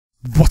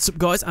What's up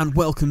guys, and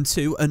welcome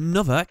to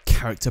another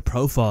character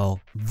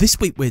profile. This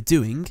week we're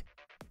doing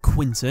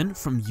Quinton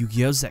from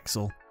Yugioh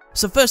Zexal.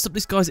 So first up,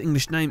 this guy's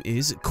English name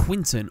is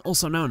Quinton,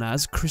 also known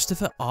as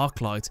Christopher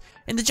Arclight.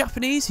 In the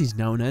Japanese he's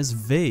known as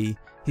V.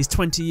 He's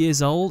 20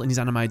 years old and his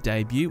anime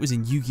debut was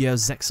in Yugioh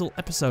Zexal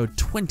episode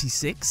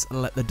 26,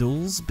 Let the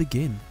Duels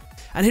Begin.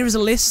 And here is a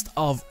list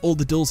of all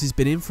the duels he's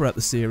been in throughout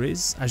the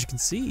series. As you can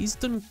see, he's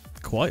done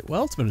quite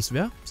well, to be honest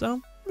with you,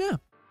 so yeah.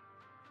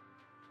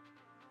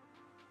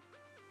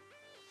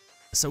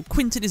 So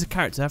Quinton is a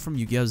character from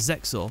Yugioh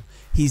Zexal.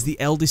 He's the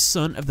eldest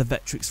son of the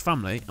Vectrix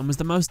family and was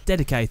the most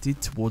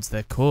dedicated towards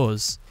their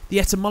cause. The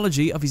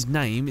etymology of his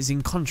name is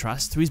in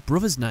contrast to his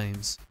brothers'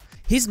 names.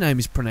 His name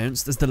is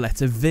pronounced as the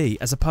letter V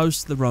as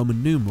opposed to the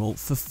Roman numeral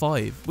for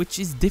 5, which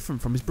is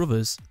different from his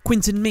brothers.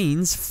 Quinton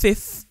means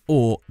fifth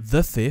or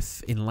the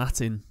fifth in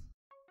Latin.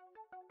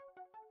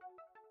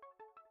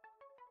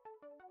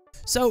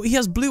 So he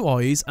has blue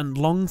eyes and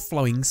long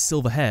flowing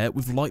silver hair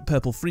with light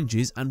purple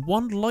fringes and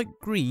one light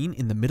green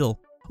in the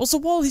middle. Also,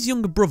 while his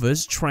younger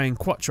brothers, Trey and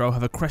Quattro,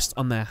 have a crest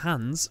on their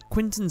hands,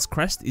 Quinton's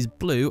crest is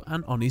blue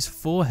and on his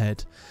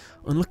forehead.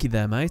 Unlucky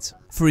there, mate.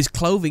 For his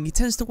clothing, he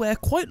tends to wear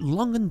quite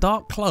long and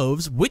dark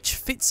clothes, which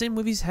fits in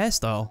with his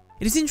hairstyle.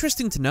 It is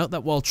interesting to note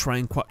that while Trey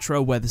and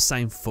Quattro wear the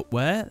same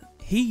footwear,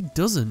 he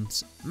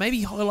doesn't.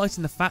 Maybe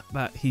highlighting the fact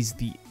that he's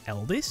the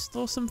eldest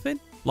or something?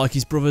 Like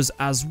his brothers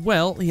as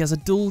well, he has a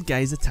dual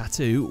gazer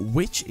tattoo,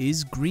 which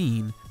is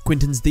green.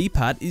 Quinton's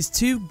D-pad is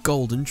two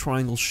golden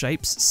triangle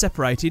shapes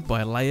separated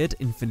by a layered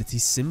infinity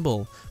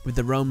symbol, with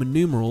the Roman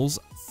numerals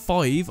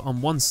 5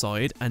 on one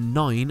side and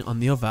 9 on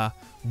the other,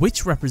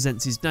 which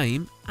represents his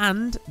name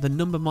and the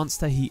number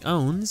monster he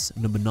owns,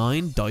 number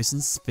 9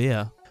 Dyson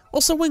Sphere.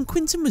 Also, when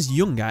Quinton was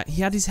younger,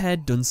 he had his hair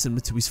done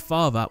similar to his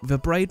father, with a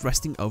braid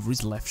resting over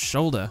his left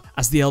shoulder.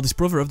 As the eldest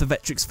brother of the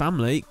Vectrix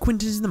family,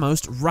 Quinton is the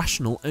most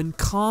rational and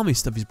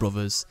calmest of his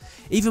brothers,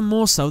 even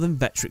more so than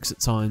Vectrix at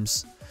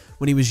times.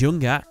 When he was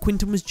younger,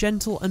 Quinton was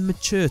gentle and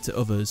mature to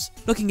others,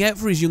 looking out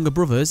for his younger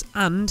brothers,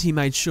 and he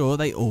made sure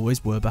they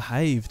always were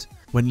behaved.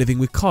 When living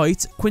with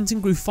Kite,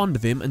 Quinton grew fond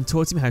of him and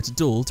taught him how to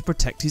duel to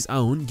protect his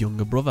own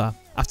younger brother.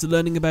 After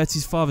learning about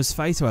his father's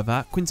fate,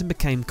 however, Quinton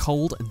became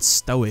cold and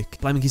stoic,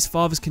 blaming his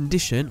father's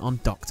condition on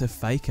Dr.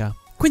 Faker.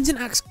 Quinton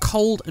acts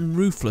cold and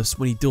ruthless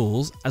when he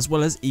duels, as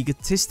well as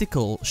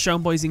egotistical,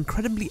 shown by his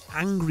incredibly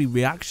angry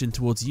reaction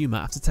towards Yuma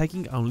after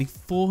taking only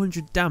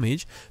 400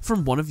 damage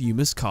from one of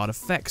Yuma's card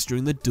effects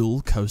during the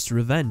Duel Coaster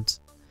event.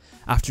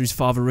 After his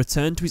father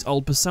returned to his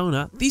old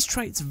persona, these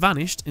traits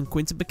vanished and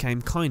Quinton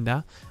became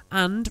kinder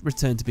and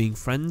returned to being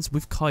friends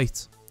with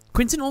Kite.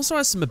 Quinton also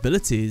has some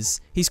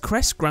abilities. His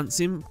crest grants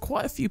him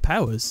quite a few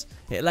powers.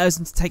 It allows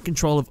him to take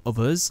control of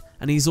others,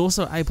 and he's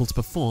also able to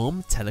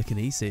perform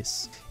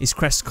telekinesis. His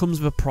crest comes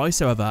with a price,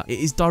 however. It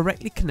is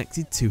directly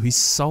connected to his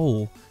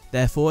soul.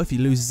 Therefore, if he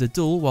loses a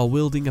duel while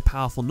wielding a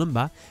powerful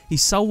number,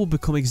 his soul will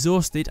become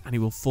exhausted and he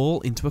will fall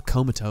into a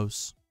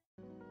comatose.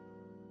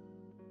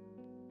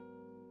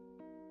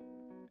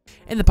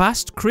 In the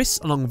past, Chris,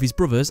 along with his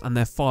brothers and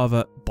their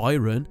father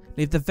Byron,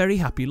 lived a very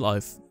happy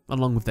life,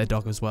 along with their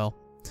dog as well.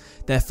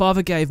 Their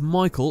father gave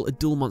Michael a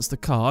dual monster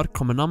card,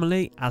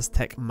 Chromonomaly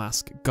Aztec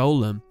Mask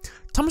Golem.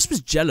 Thomas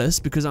was jealous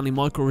because only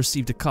Michael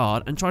received a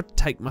card and tried to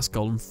take Mask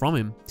Golem from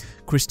him.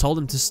 Chris told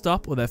him to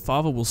stop or their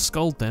father will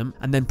scold them,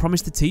 and then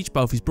promised to teach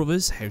both his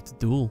brothers how to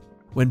duel.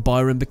 When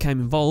Byron became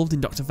involved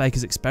in Dr.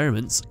 Faker's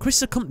experiments,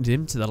 Chris accompanied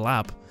him to the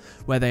lab,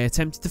 where they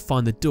attempted to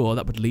find the door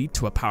that would lead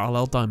to a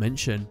parallel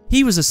dimension.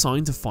 He was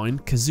assigned to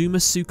find Kazuma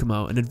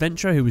Tsukumo, an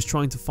adventurer who was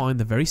trying to find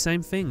the very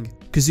same thing.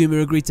 Kazuma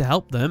agreed to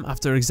help them.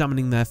 After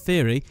examining their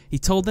theory, he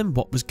told them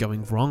what was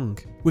going wrong.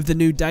 With the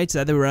new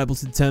data, they were able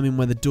to determine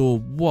where the door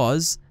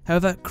was.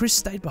 However, Chris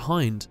stayed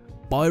behind.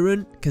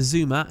 Byron,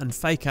 Kazuma and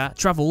Faker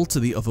travelled to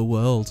the other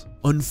world.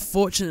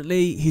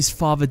 Unfortunately, his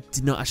father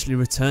did not actually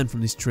return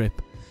from this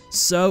trip.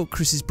 So,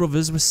 Chris's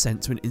brothers were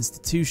sent to an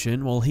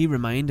institution while he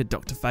remained at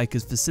Dr.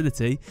 Faker's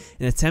facility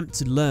in an attempt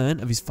to learn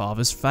of his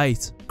father's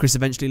fate. Chris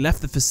eventually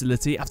left the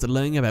facility after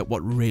learning about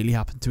what really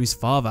happened to his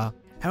father.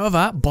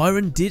 However,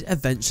 Byron did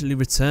eventually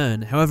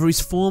return. However, his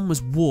form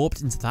was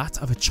warped into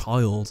that of a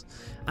child,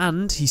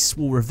 and he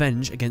swore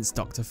revenge against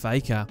Dr.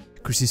 Faker.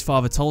 Chris's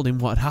father told him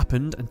what had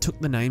happened and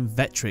took the name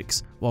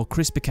Vectrix, while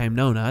Chris became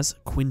known as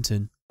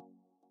Quinton.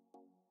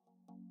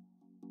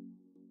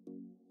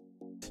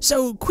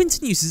 So,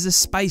 Quinton uses a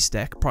space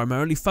deck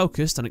primarily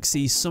focused on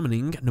Xyz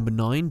summoning number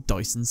 9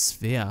 Dyson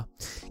Sphere.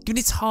 Given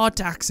its hard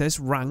to access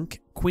rank,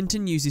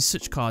 Quinton uses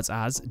such cards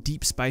as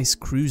Deep Space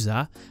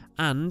Cruiser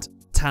and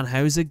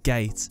Tannhauser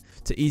Gate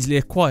to easily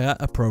acquire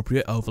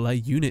appropriate overlay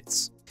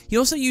units. He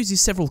also uses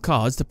several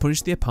cards to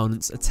punish the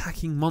opponent's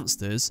attacking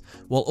monsters,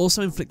 while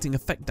also inflicting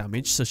effect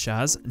damage such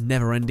as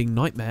Never-Ending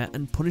Nightmare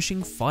and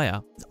Punishing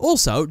Fire.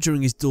 Also,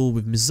 during his duel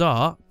with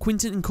Mizar,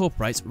 Quinton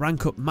incorporates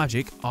rank up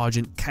magic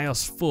Argent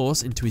Chaos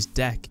Force into his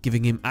deck,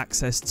 giving him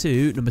access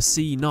to number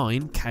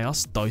C9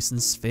 Chaos Dyson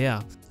Sphere.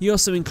 He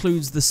also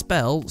includes the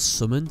spell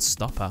Summon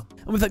Stopper.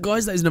 And with that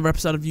guys, that is another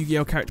episode of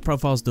Yu-Gi-Oh! Character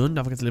Profiles done.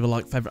 Don't forget to leave a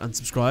like, favourite and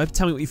subscribe.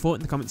 Tell me what you thought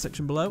in the comment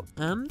section below,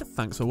 and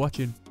thanks for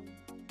watching.